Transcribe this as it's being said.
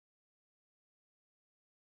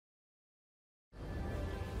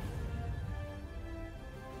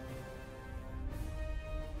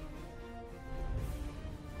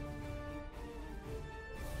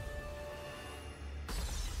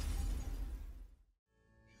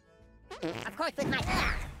Of course with my...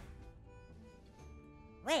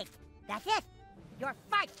 Wait, that's it? Your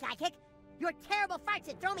farts, sidekick! Your terrible farts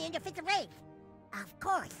that throw me into fits of rage! Of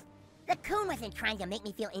course! The Coon wasn't trying to make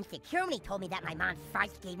me feel insecure when he told me that my mom's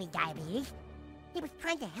farts gave me diabetes. He was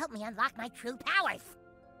trying to help me unlock my true powers!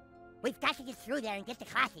 We've got to get through there and get to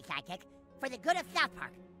classy, sidekick. For the good of South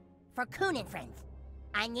Park. For Coon and Friends.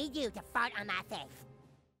 I need you to fart on my face.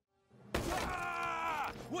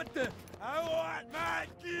 Ah! What the? I want my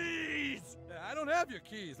keys! I don't have your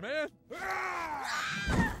keys, man.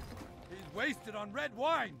 Ah! He's wasted on red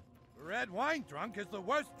wine. Red wine drunk is the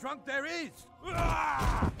worst drunk there is.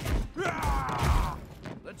 Ah! Ah!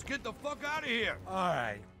 Let's get the fuck out of here. All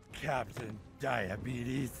right, Captain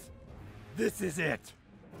Diabetes. This is it.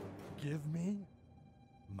 Give me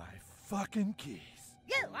my fucking keys.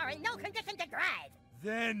 You are in no condition to drive!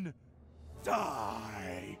 Then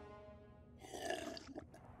die!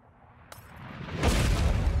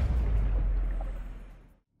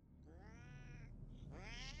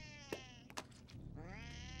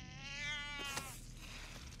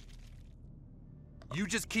 You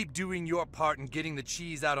just keep doing your part in getting the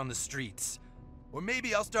cheese out on the streets. Or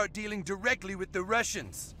maybe I'll start dealing directly with the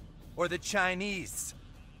Russians. Or the Chinese.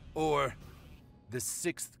 Or the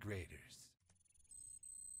 6th graders.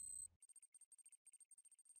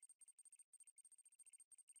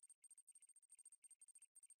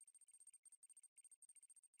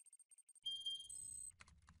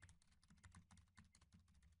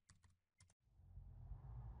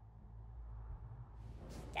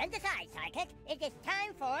 Stand aside, sidekick. It is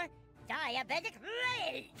time for diabetic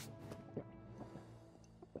rage!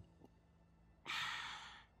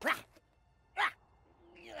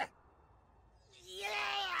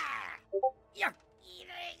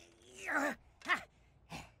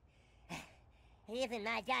 Even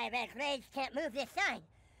my diabetic rage can't move this sign.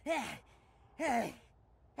 Oh,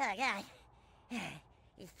 God.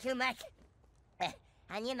 It's too much.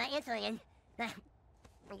 I need my insulin.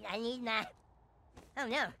 I need my... Oh,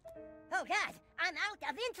 no. Oh, God. I'm out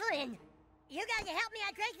of insulin. You guys help me.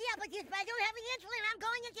 I drank the apple juice, but I don't have any insulin. I'm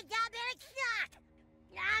going into diabetic shock.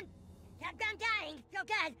 I'm dying. Oh,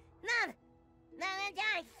 God. Mom. Mom, I'm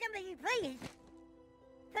dying. Somebody, please.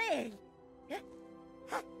 Please.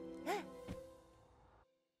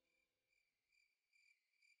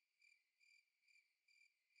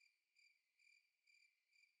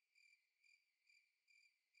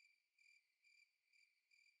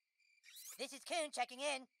 This is Coon checking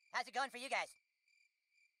in. How's it going for you guys?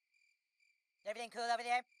 Everything cool over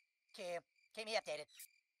there? Cool. Keep me updated.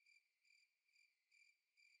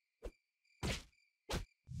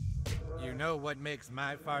 You know what makes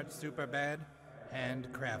my fart super bad?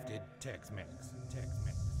 Handcrafted Tex-Mex.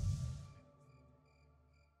 Tex-Mex.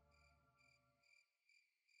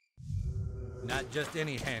 Not just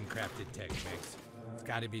any handcrafted Tex-Mex. It's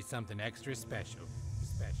gotta be something extra special.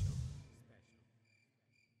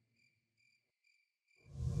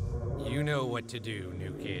 You know what to do,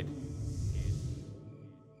 new kid.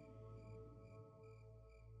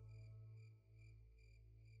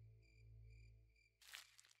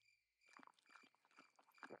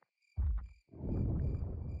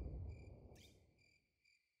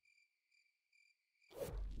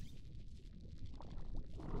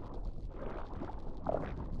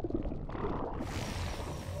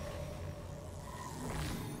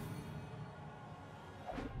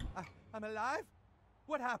 I'm alive?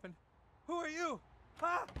 What happened? Who are you?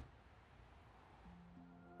 Ah!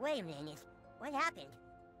 Wait a minute. What happened?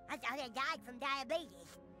 I thought I died from diabetes.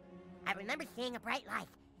 I remember seeing a bright light,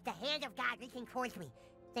 the hand of God reaching towards me.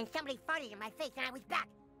 Then somebody farted in my face and I was back.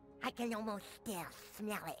 I can almost still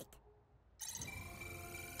smell it.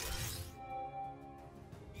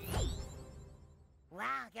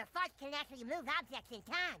 Wow, your farts can actually move objects in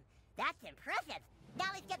time. That's impressive. Now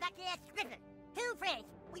let's get back to that scripper. Two friends.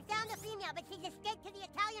 We found the female, but she's escaped to the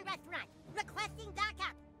Italian restaurant, requesting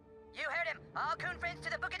backup. You heard him. All Coon friends to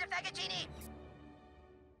the Book of the Faggottini.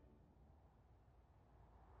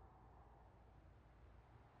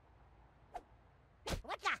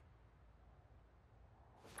 What the?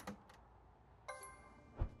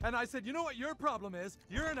 And I said, you know what your problem is?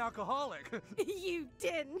 You're an alcoholic. You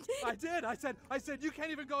didn't. I did. I said, you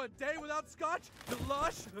can't even go a day without scotch? The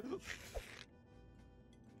lush?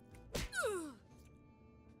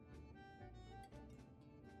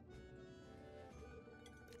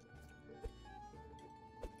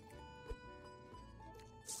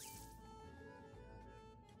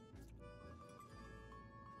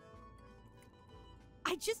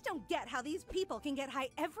 I just don't get how these people can get high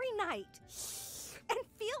every night and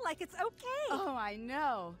feel like it's okay. Oh, I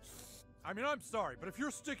know. I mean, I'm sorry, but if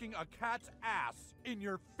you're sticking a cat's ass in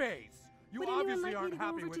your face, You Would anyone obviously like me aren't to go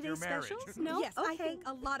happy over with your today's marriage. specials? No? Yes, I Okay. think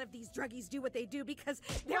a lot of these druggies do what they do because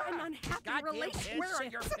they're an unhappy Goddamn relationship. Where are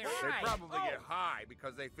your parents? They probably Oh, get high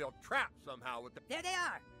because they feel trapped somehow with the... There they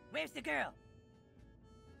are. Where's the girl?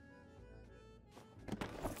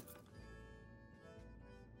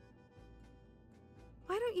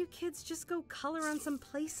 Why don't you kids just go color on some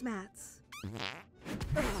placemats?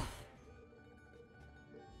 Ugh,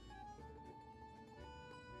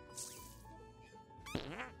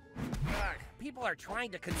 people are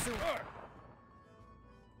trying to consume...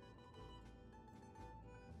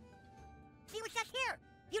 She was just here.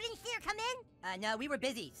 You didn't see her come in? No, we were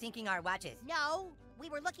busy syncing our watches. No, we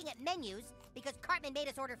were looking at menus because Cartman made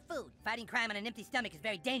us order food. Fighting crime on an empty stomach is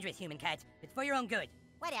very dangerous, human cats. It's for your own good.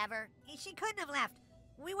 Whatever. She couldn't have left.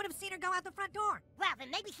 We would have seen her go out the front door. Well,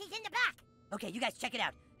 then maybe she's in the back. Okay, you guys check it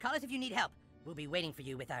out. Call us if you need help. We'll be waiting for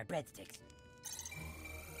you with our breadsticks.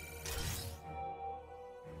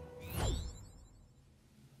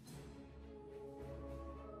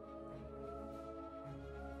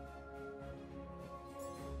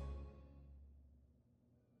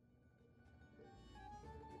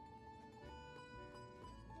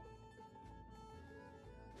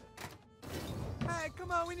 Hey,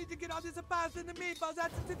 come on, we need to get all this pasta and the meatballs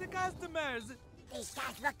out to the customers. These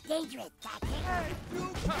guys look dangerous, Captain. Hey,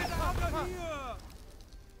 you get out of here!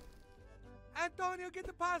 Antonio, get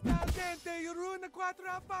the pasta al dente. You ruined the Quattro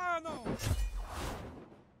Alfano.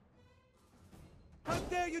 How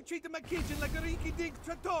dare you treat my kitchen like a rinky-dink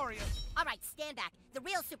trattoria? All right, stand back. The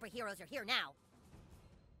real superheroes are here now.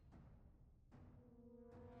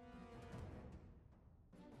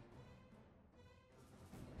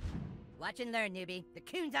 Watch and learn, newbie. The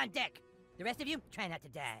Coon's on deck. The rest of you, try not to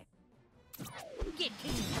die. Get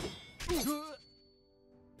Coon!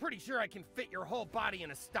 Pretty sure I can fit your whole body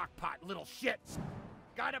in a stock pot, little shit.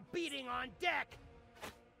 Got a beating on deck.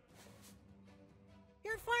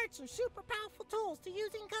 Your farts are super powerful tools to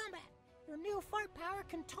use in combat. Your new fart power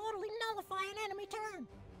can totally nullify an enemy turn.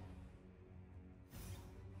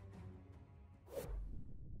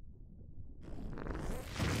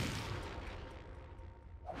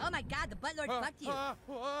 Oh my god, the buttlord fucked you.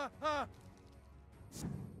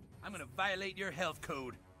 I'm gonna violate your health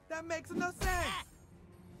code. That makes no sense.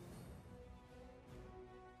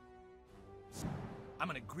 I'm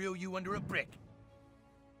gonna grill you under a brick.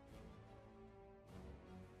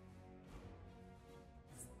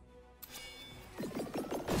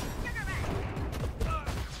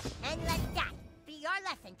 And let that be your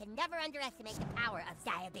lesson to never underestimate the power of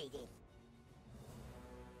diabetes.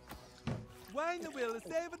 Wine the will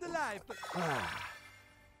save the life.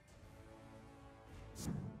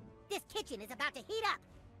 This kitchen is about to heat up.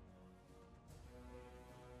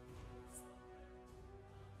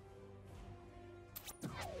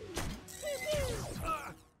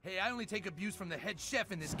 Hey, I only take abuse from the head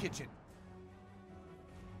chef in this kitchen.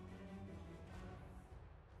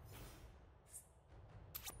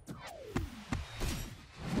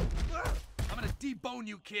 I'm gonna debone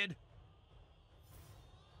you, kid.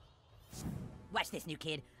 Watch this, new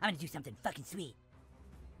kid. I'm gonna do something fucking sweet.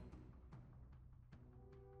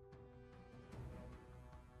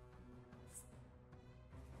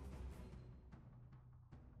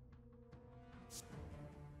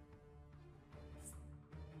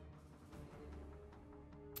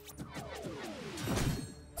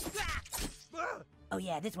 Oh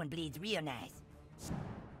yeah, this one bleeds real nice.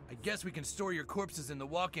 I guess we can store your corpses in the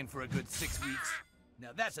walk-in for a good 6 weeks.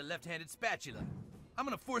 Now that's a left-handed spatula. I'm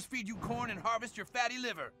gonna force-feed you corn and harvest your fatty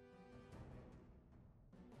liver.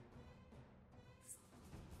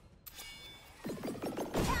 Hell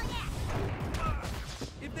yeah!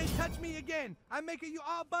 If they touch me again, I'm making you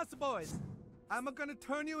all bus boys. I'm gonna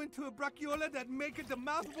turn you into a brachiola that make the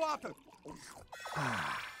mouth water.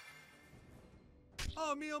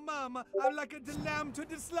 Oh, mio mama, I'm like the lamb to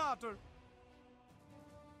the slaughter.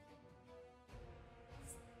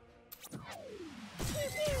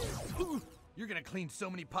 Ooh, you're gonna clean so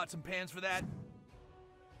many pots and pans for that?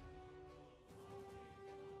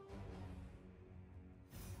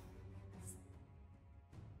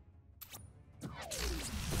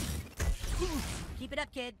 Keep it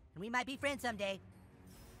up, kid, and we might be friends someday.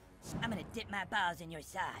 I'm gonna dip my balls in your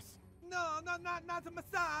sauce. No, not the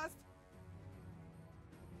massage.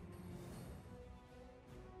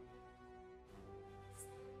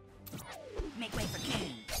 Make way for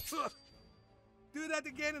Coon. Do that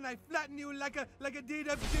again and I flatten you like a did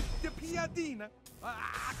of the piadina.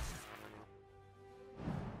 Ah!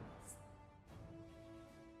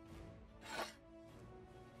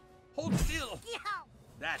 Hold still. Yo!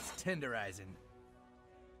 That's tenderizing.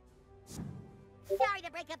 Sorry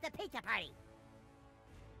to break up the pizza party.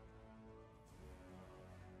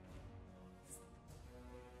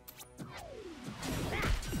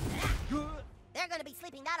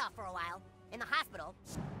 sleeping that off for a while. In the hospital.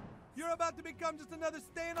 You're about to become just another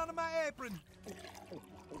stain on my apron.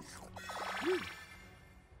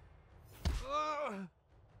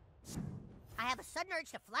 I have a sudden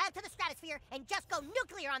urge to fly up to the stratosphere and just go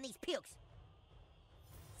nuclear on these pukes.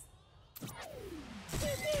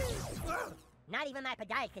 Not even my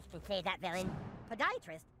podiatrist can save that villain.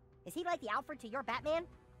 Podiatrist? Is he like the Alfred to your Batman?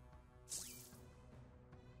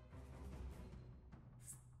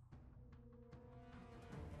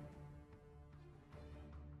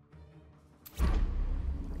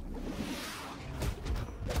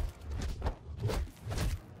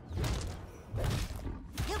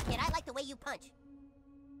 You kid, I like the way you punch.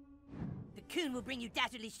 The Coon will bring you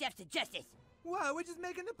dastardly chefs to justice. Wow, we're just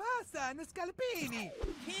making the pasta and the scallopini.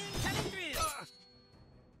 Coon coming through.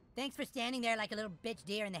 Thanks for standing there like a little bitch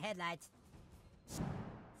deer in the headlights.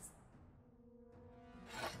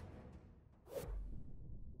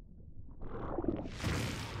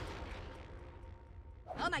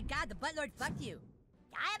 Oh my god, the buttlord fucked you.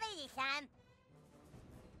 Diabetes, son.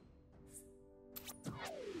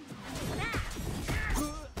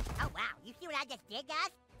 Oh, wow. You see what I just did,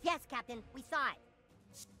 guys? Yes, Captain, we saw it.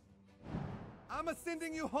 I'm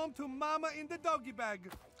sending you home to Mama in the doggy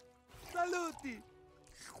bag. Saluti.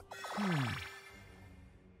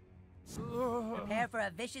 Prepare for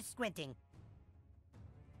a vicious squinting.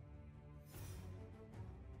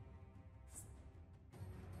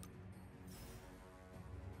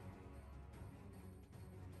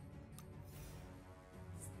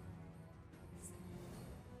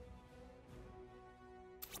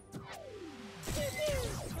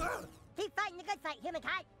 Keep fighting the good fight, human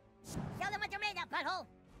Kite. Show them what you're made of, butthole.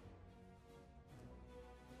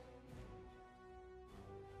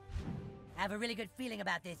 I have a really good feeling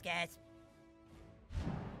about this, guys.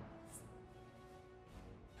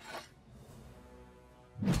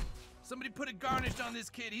 Somebody put a garnish on this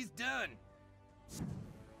kid. He's done.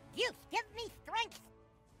 You give me strength.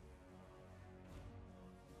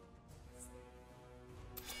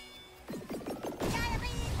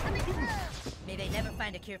 Diabetes coming through. May they never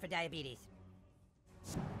find a cure for diabetes.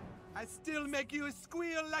 I still make you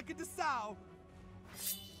squeal like a sow.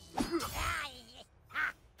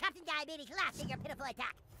 Captain Diabetes laughed at your pitiful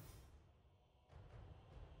attack.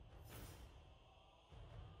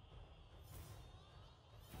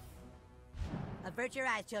 Avert your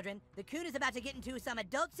eyes, children. The Coon is about to get into some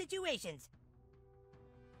adult situations.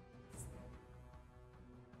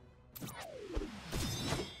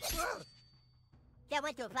 They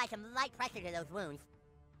went to apply some light pressure to those wounds.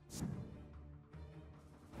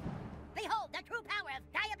 Behold the true power of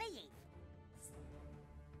diabetes!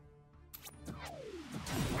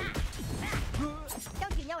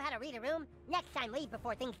 Don't you know how to read a room? Next time, leave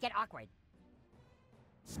before things get awkward.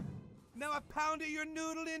 Now I pounded your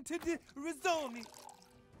noodle into the risotto.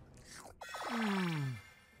 I'm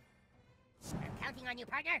counting on you,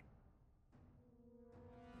 partner.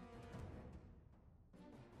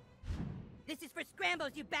 This is for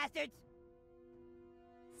scrambles, you bastards!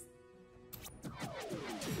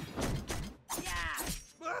 Yeah!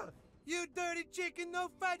 You dirty chicken, no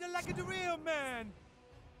fighter like a real man.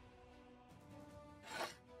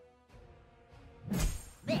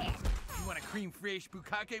 There. You want a cream fraiche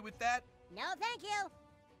bukkake with that? No, thank you.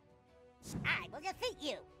 I will defeat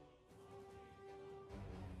you.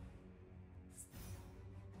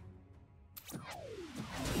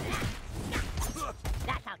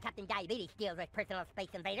 That's how Captain Diabetes deals with personal space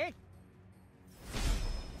invaders.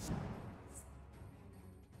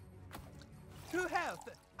 To health,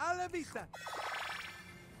 a la vista.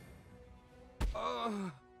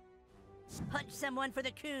 Punch someone for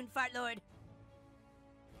the Coon, Fart Lord.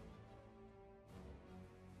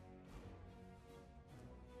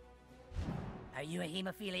 Are you a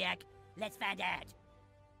hemophiliac? Let's find out.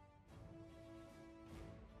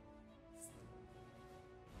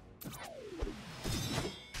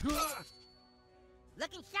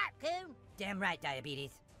 Looking sharp, Coon. Damn right,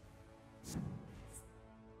 Diabetes.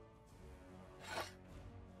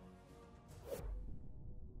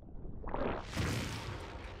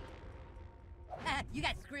 You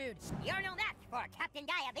got screwed. You're no match for Captain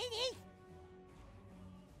Diabetes.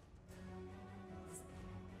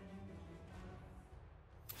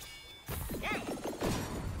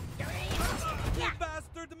 You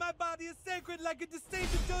bastard! My body is sacred like it is Saint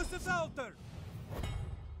Joseph's altar.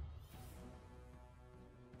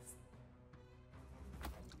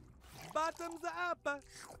 Bottoms up.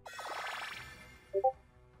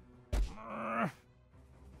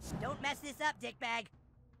 Don't mess this up, dickbag.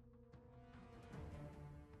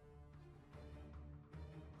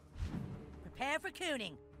 Prepare for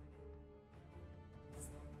cooning.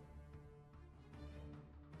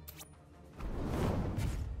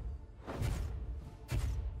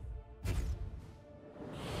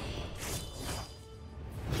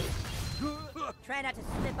 Try not to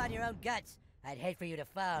slip on your own guts. I'd hate for you to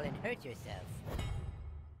fall and hurt yourself.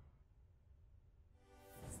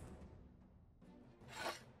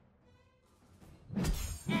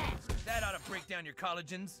 That ought to break down your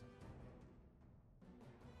collagens.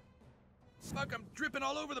 Fuck, I'm dripping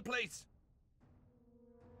all over the place.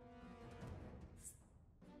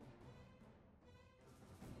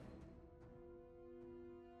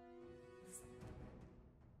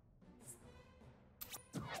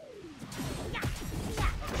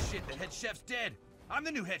 Oh shit, the head chef's dead. I'm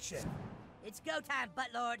the new head chef. It's go time,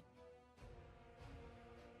 buttlord.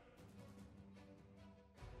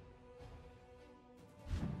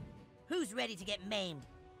 Who's ready to get maimed?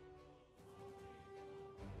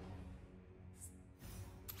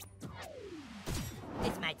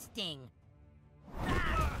 This might sting.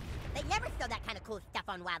 They never show that kind of cool stuff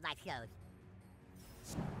on wildlife shows.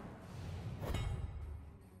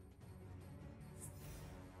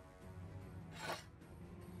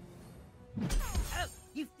 Oh,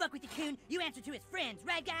 you fuck with the coon, you answer to his friends,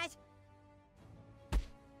 right guys?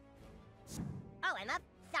 Oh, I'm up?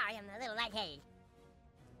 Sorry, I'm a little lightheaded.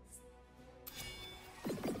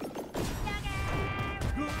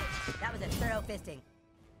 That was a thorough fisting.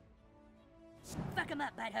 Fuck him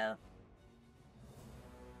up, butthole.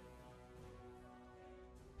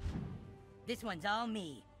 This one's all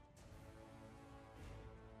me.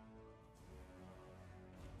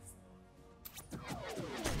 All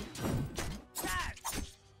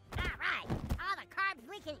right, all the carbs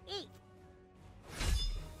we can eat.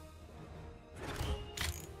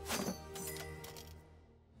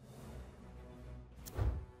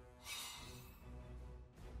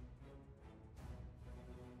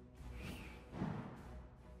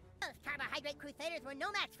 Those carbohydrate crusaders were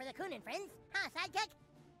no match for the Coon and Friends, huh, sidekick?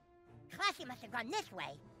 Classy must have gone this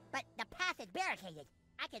way, but the path is barricaded.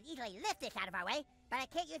 I could easily lift this out of our way, but I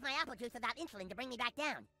can't use my apple juice without insulin to bring me back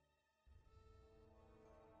down.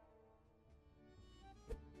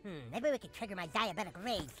 Maybe we could trigger my diabetic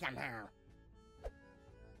rage somehow.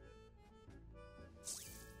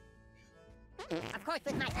 Of course,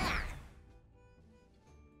 with my...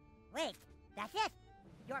 Wait, that's it!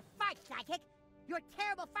 Your farts, sidekick! Your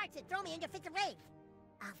terrible farts that throw me into fits of rage!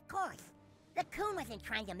 Of course! The Coon wasn't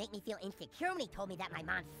trying to make me feel insecure when he told me that my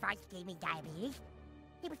mom's farts gave me diabetes.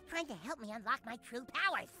 He was trying to help me unlock my true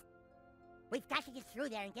powers. We've got to get through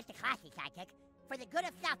there and get to classy, sidekick. For the good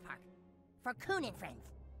of South Park. For Coon and Friends.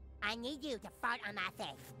 I need you to fart on my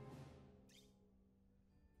face.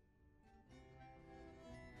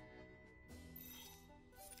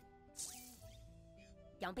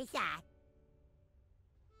 Don't be shy.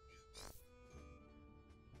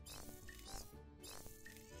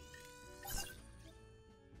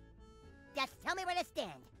 Just tell me where to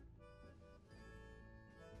stand.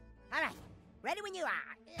 All right, ready when you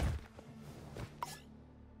are.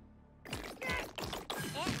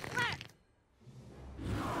 And work!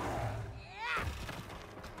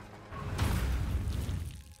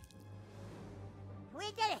 We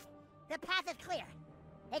did it! The path is clear.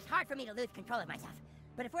 It's hard for me to lose control of myself,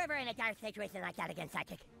 but if we're ever in a dire situation like that again,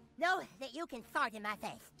 Sidekick, know that you can fart in my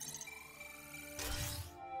face.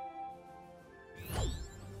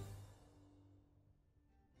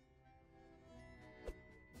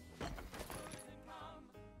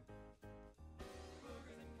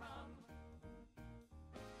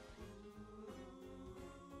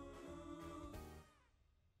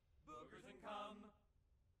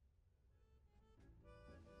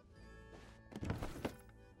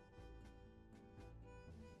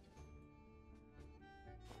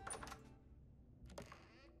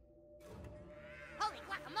 Holy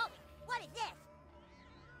guacamole! What is this?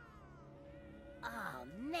 Oh,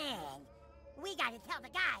 man. We gotta tell the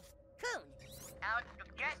guys. Coon.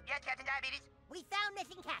 Yes, Captain Diabetes? We found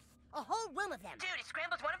missing cats. A whole room of them. Dude, is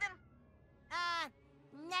Scrambles one of them?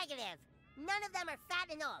 Negative. None of them are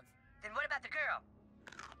fat and old. Then what about the girl?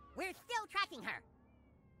 We're still tracking her.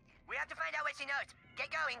 We have to find out what she knows.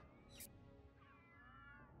 Get going.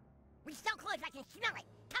 We're so close I can smell it.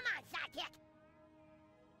 Come on, Sidekick.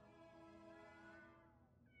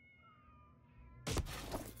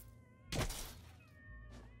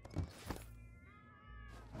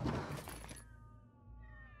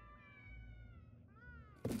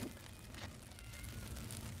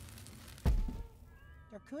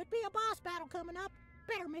 There could be a boss battle coming up.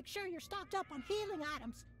 Better make sure you're stocked up on healing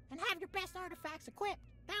items and have your best artifacts equipped.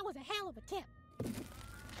 That was a hell of a tip.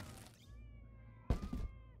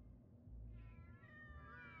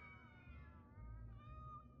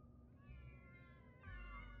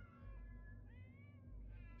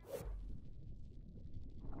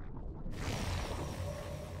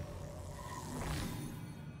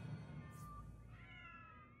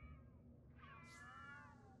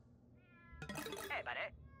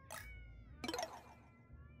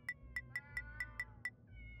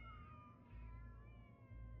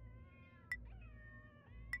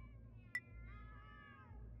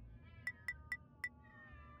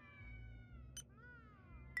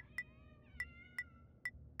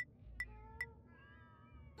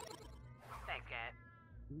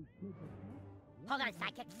 Hold on,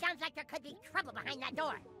 Sidekick. Sounds like there could be trouble behind that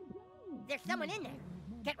door. There's someone in there.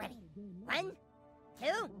 Get ready. 1,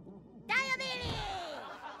 2, diabetes!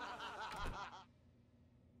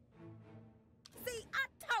 See, I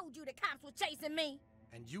told you the cops were chasing me.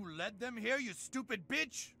 And you led them here, you stupid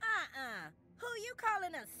bitch? Who you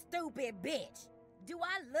calling a stupid bitch? Do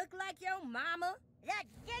I look like your mama? That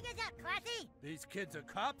jig is up, Classy! These kids are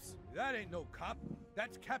cops? That ain't no cop.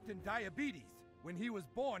 That's Captain Diabetes. When he was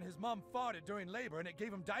born, his mom farted during labor and it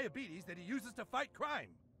gave him diabetes that he uses to fight crime.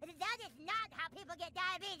 That is not how people get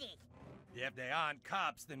diabetes. If they aren't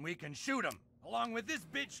cops, then we can shoot them. Along with this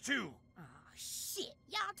bitch, too. Oh, shit.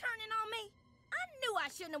 Y'all turning on me? I knew I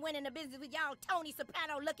shouldn't have went into business with y'all Tony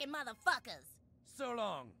Soprano-looking motherfuckers. So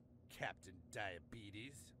long, Captain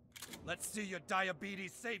Diabetes. Let's see your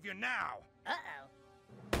diabetes savior now. Uh-oh.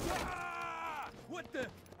 Ah! What the?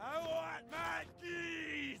 I want my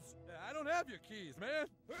keys! I don't have your keys, man.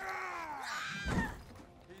 Ah!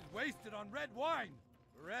 He's wasted on red wine.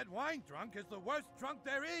 Red wine drunk is the worst drunk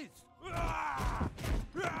there is. Ah!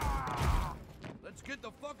 Ah! Let's get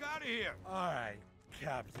the fuck out of here. All right,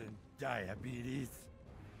 Captain Diabetes.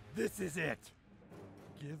 This is it.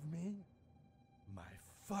 Give me my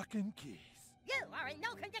fucking keys. You are in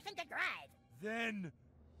no condition to drive. Then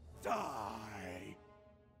die.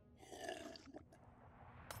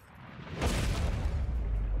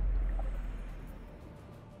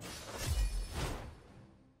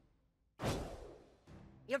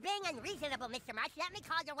 You're being unreasonable, Mr. Marsh. Let me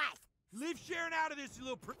call your wife. Leave Sharon out of this, you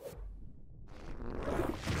little prick.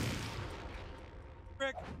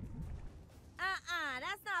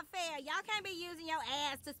 That's not fair. Y'all can't be using your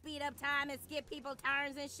ass to speed up time and skip people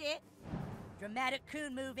turns and shit. Dramatic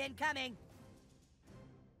coon move incoming.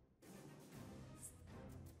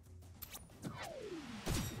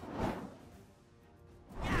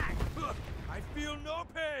 I feel no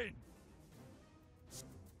pain.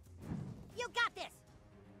 You got this.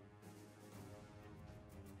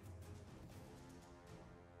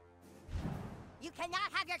 You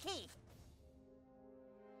cannot have your keys.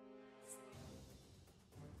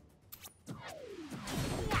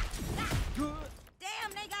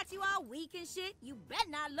 Damn, they got you all weak and shit. You better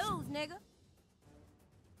not lose, nigga.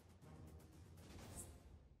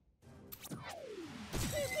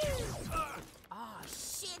 Oh,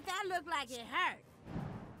 shit, that looked like it hurt.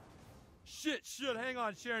 Shit, hang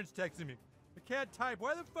on, Sharon's texting me. I can't type.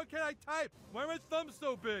 Why the fuck can't I type? Why are my thumbs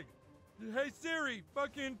so big? Hey Siri,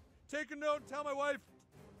 fucking take a note and tell my wife,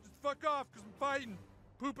 just fuck off, cause I'm fighting.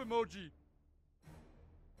 Poop emoji.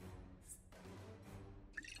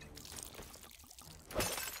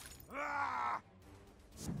 Ah!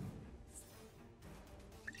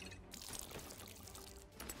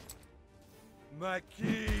 My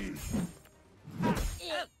keys!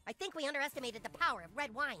 I think we underestimated the power of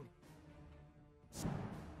red wine.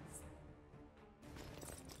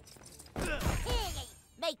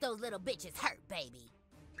 Make those little bitches hurt, baby.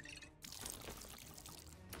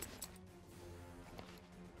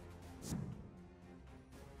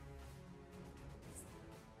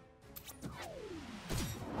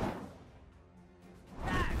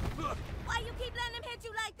 Why you keep letting them hit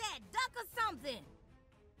you like that? Duck or something.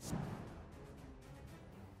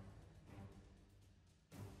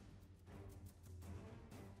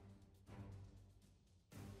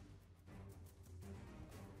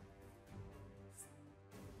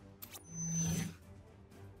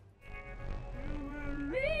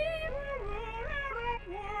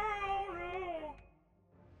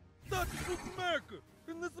 Thought this was America!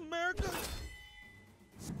 Isn't this America?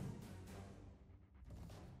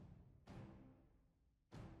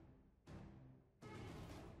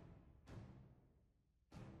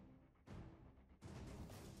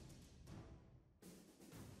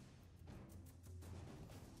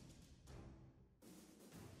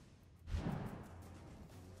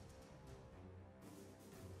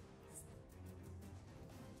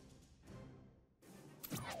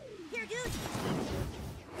 Here, dude.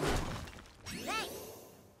 Thanks.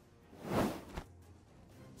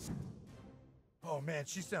 Oh man,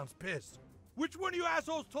 she sounds pissed. Which one of you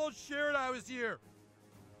assholes told Sharon I was here?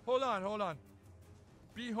 Hold on.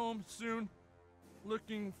 Be home soon.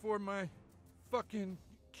 Looking for my fucking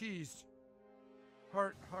keys.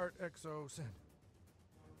 Heart, XO, send.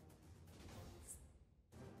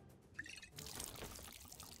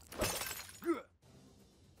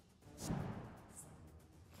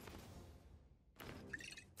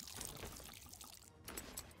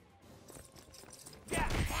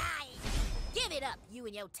 Give it up, you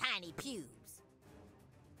and your tiny pubes.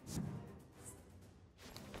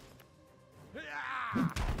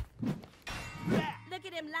 Look at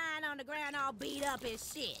at him lying on the ground all beat up and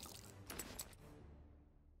shit.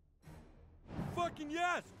 Fucking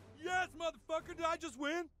yes! Yes, motherfucker! Did I just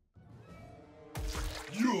win?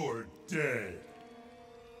 You're dead.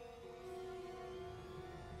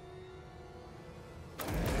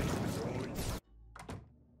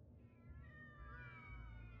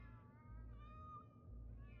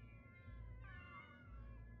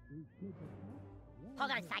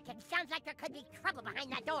 Hold on, Sidekick. Sounds like there could be trouble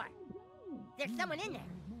behind that door. There's someone in there.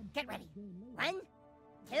 Get ready. 1,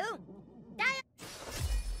 2, dial!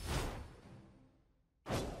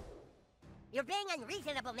 You're being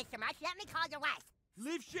unreasonable, Mr. Marsh. Let me call your wife.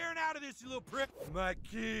 Leave Sharon out of this, you little prick! My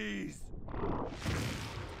keys!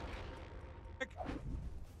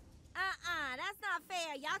 That's not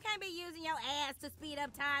fair. Y'all can't be using your ass to speed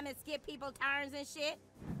up time and skip people turns and shit.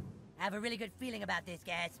 I have a really good feeling about this,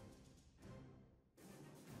 guys.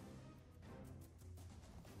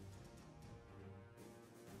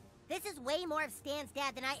 This is way more of Stan's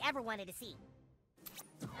dad than I ever wanted to see.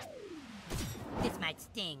 This might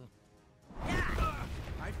sting.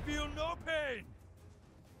 I feel no pain!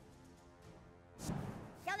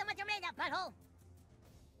 Show them what you're made of, butthole!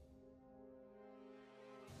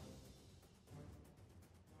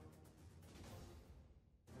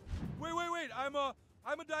 Wait, I'm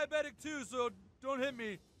a diabetic too, so don't hit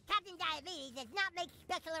me. Captain Diabetes does not make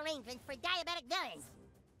special arrangements for diabetic villains.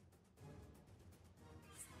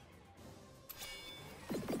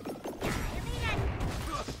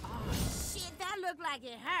 Oh, shit, that looked like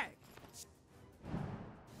it hurt.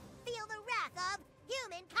 Feel the wrath of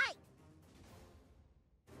human Kite.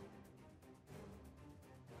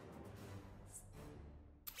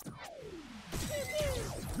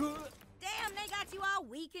 Damn, they got you all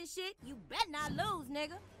weak and shit. You better not lose,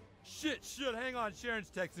 nigga. Shit, hang on, Sharon's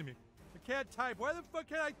texting me. I can't type. Why the fuck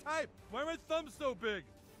can't I type? Why are my thumbs so big?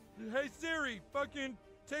 Hey Siri, fucking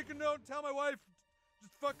take a note and tell my wife,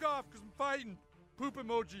 just fuck off, cause I'm fighting. Poop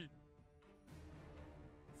emoji.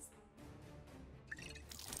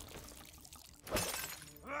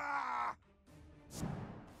 Ah!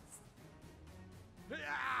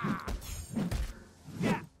 Ah!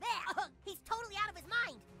 Yeah. There! He's totally out of his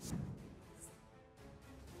mind!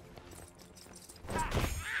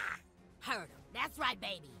 Heard him. That's right,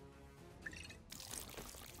 baby.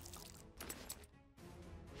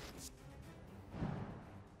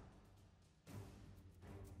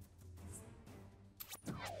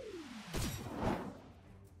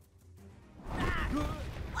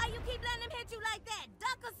 Why you keep letting him hit you like that?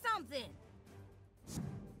 Duck or something.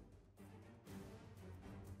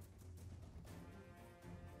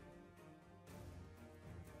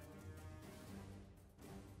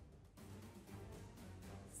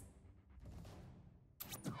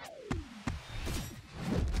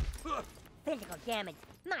 Physical damage,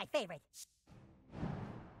 my favorite.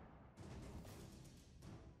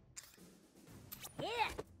 Yeah.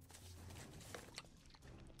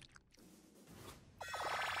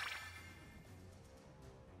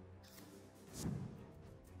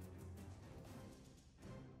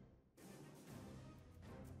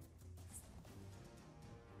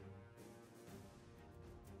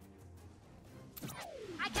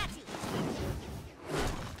 I got you.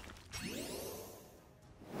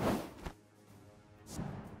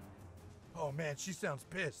 Oh man, she sounds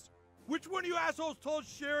pissed. Which one of you assholes told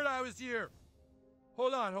Sharon I was here?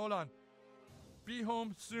 Hold on. Be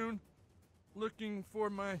home soon. Looking for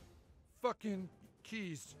my fucking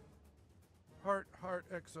keys. Heart,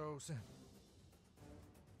 XO.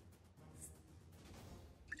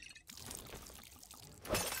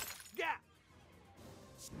 Yeah!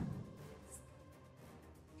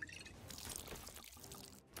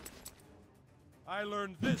 I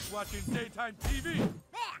learned this watching daytime TV. There!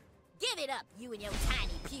 Give it up, you and your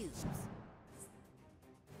tiny pubes.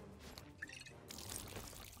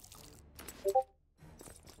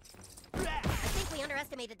 I think we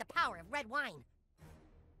underestimated the power of red wine.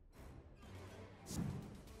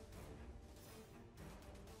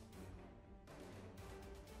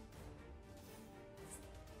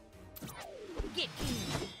 Get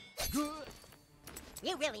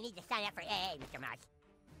You really need to sign up for AA, Mr. Marsh.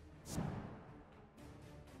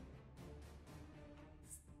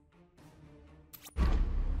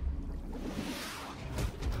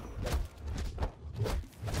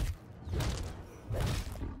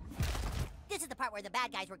 This is the part where the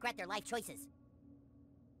bad guys regret their life choices.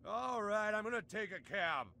 All right, I'm gonna take a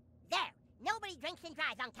cab. There! Nobody drinks and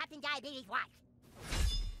drives on Captain Diabetes' watch.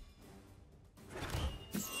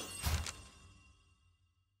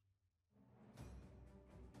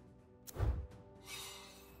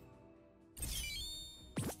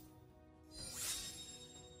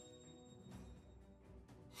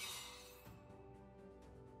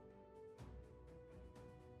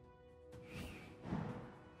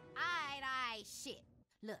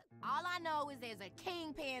 Look, all I know is there's a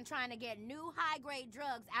kingpin trying to get new high-grade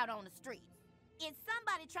drugs out on the streets. It's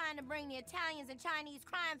somebody trying to bring the Italians and Chinese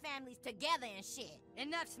crime families together and shit.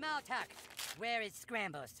 Enough small talk. Where is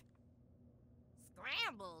Scrambles?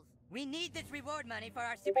 Scrambles? We need this reward money for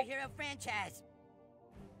our superhero franchise.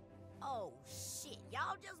 Oh, shit.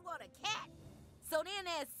 Y'all just want a cat? So then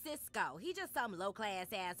there's Cisco. He just some low-class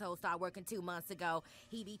asshole started working 2 months ago.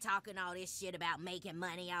 He be talking all this shit about making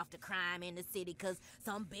money off the crime in the city because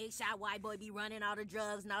some big shot white boy be running all the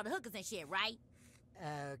drugs and all the hookers and shit, right?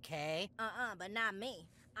 Okay. But not me.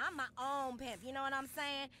 I'm my own pimp, you know what I'm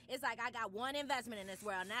saying? It's like I got one investment in this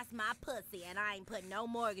world, and that's my pussy, and I ain't putting no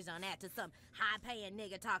mortgage on that to some high-paying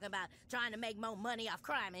nigga talking about trying to make more money off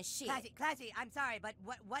crime and shit. Classy, I'm sorry, but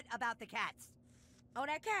what about the cats? Oh,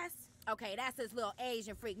 that Cass? Okay, that's his little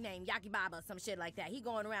Asian freak named Yakibaba or some shit like that. He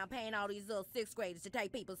going around paying all these little 6th graders to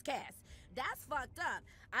take people's cats. That's fucked up.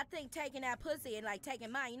 I think taking that pussy and, like,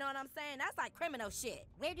 taking mine, you know what I'm saying? That's like criminal shit.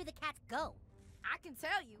 Where do the cats go? I can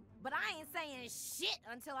tell you, but I ain't saying shit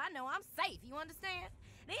until I know I'm safe, you understand?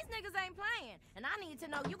 These niggas ain't playing, and I need to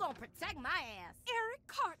know you gonna protect my ass. Eric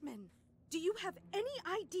Cartman, do you have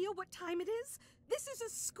any idea what time it is? This is a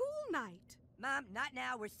school night. Mom, not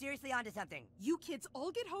now. We're seriously onto something. You kids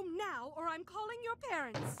all get home now, or I'm calling your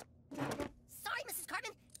parents. Sorry, Mrs.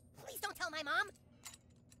 Cartman. Please don't tell my mom.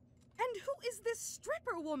 And who is this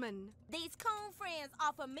stripper woman? These Coon Friends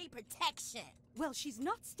offer me protection. Well, she's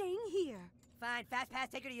not staying here. Fine, fast pass,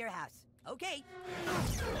 take her to your house. Okay.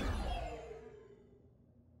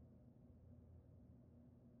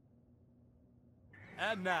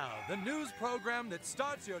 And now, the news program that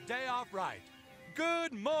starts your day off right.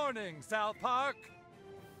 Good morning, South Park!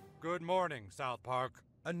 Good morning, South Park.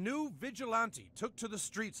 A new vigilante took to the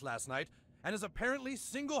streets last night and has apparently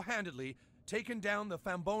single-handedly taken down the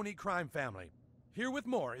Famboni crime family. Here with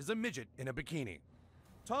more is a midget in a bikini.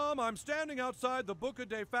 Tom, I'm standing outside the Buca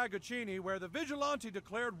dei Fagocini where the vigilante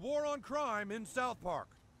declared war on crime in South Park.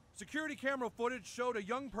 Security camera footage showed a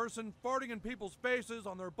young person farting in people's faces,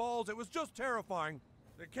 on their balls. It was just terrifying.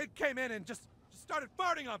 The kid came in and just started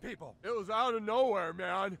farting on people. It was out of nowhere,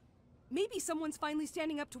 man. Maybe someone's finally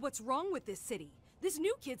standing up to what's wrong with this city. This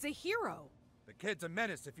new kid's a hero. The kid's a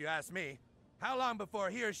menace, if you ask me. How long before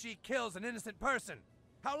he or she kills an innocent person?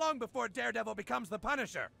 How long before Daredevil becomes the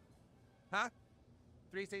Punisher? Huh?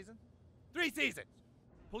 3 seasons? 3 seasons!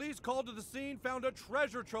 Police called to the scene found a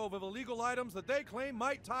treasure trove of illegal items that they claim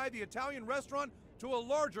might tie the Italian restaurant to a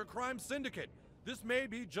larger crime syndicate. This may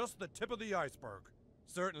be just the tip of the iceberg.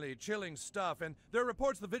 Certainly chilling stuff, and there are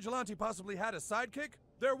reports the vigilante possibly had a sidekick.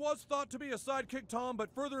 There was thought to be a sidekick, Tom,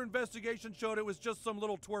 but further investigation showed it was just some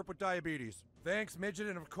little twerp with diabetes. Thanks, Midget,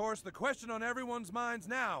 and of course, the question on everyone's minds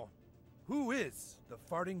now. Who is the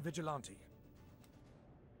farting vigilante?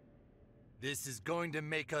 This is going to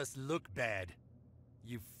make us look bad.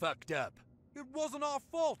 You fucked up. It wasn't our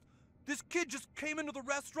fault. This kid just came into the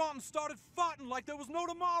restaurant and started farting like there was no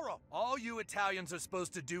tomorrow. All you Italians are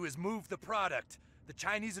supposed to do is move the product. The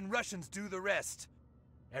Chinese and Russians do the rest.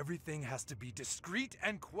 Everything has to be discreet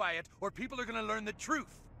and quiet, or people are gonna learn the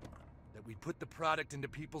truth. That we put the product into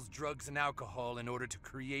people's drugs and alcohol in order to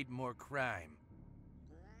create more crime.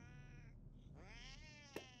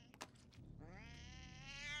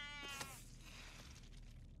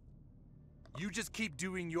 You just keep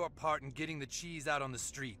doing your part in getting the cheese out on the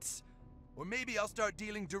streets. Or maybe I'll start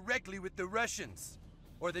dealing directly with the Russians.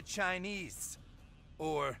 Or the Chinese.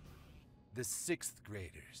 Or the 6th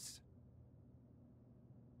graders.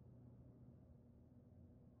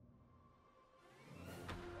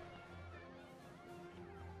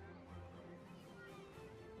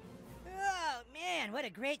 Oh, man, what a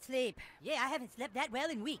great sleep. Yeah, I haven't slept that well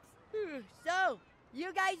in weeks. So,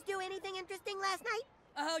 you guys do anything interesting last night?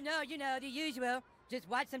 Oh, no, you know, the usual. Just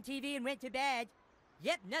watched some TV and went to bed.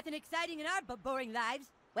 Yep, nothing exciting in our boring lives.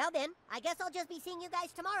 Well then, I guess I'll just be seeing you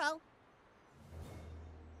guys tomorrow.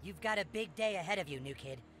 You've got a big day ahead of you, new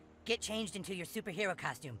kid. Get changed into your superhero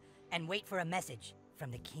costume and wait for a message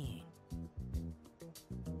from the King.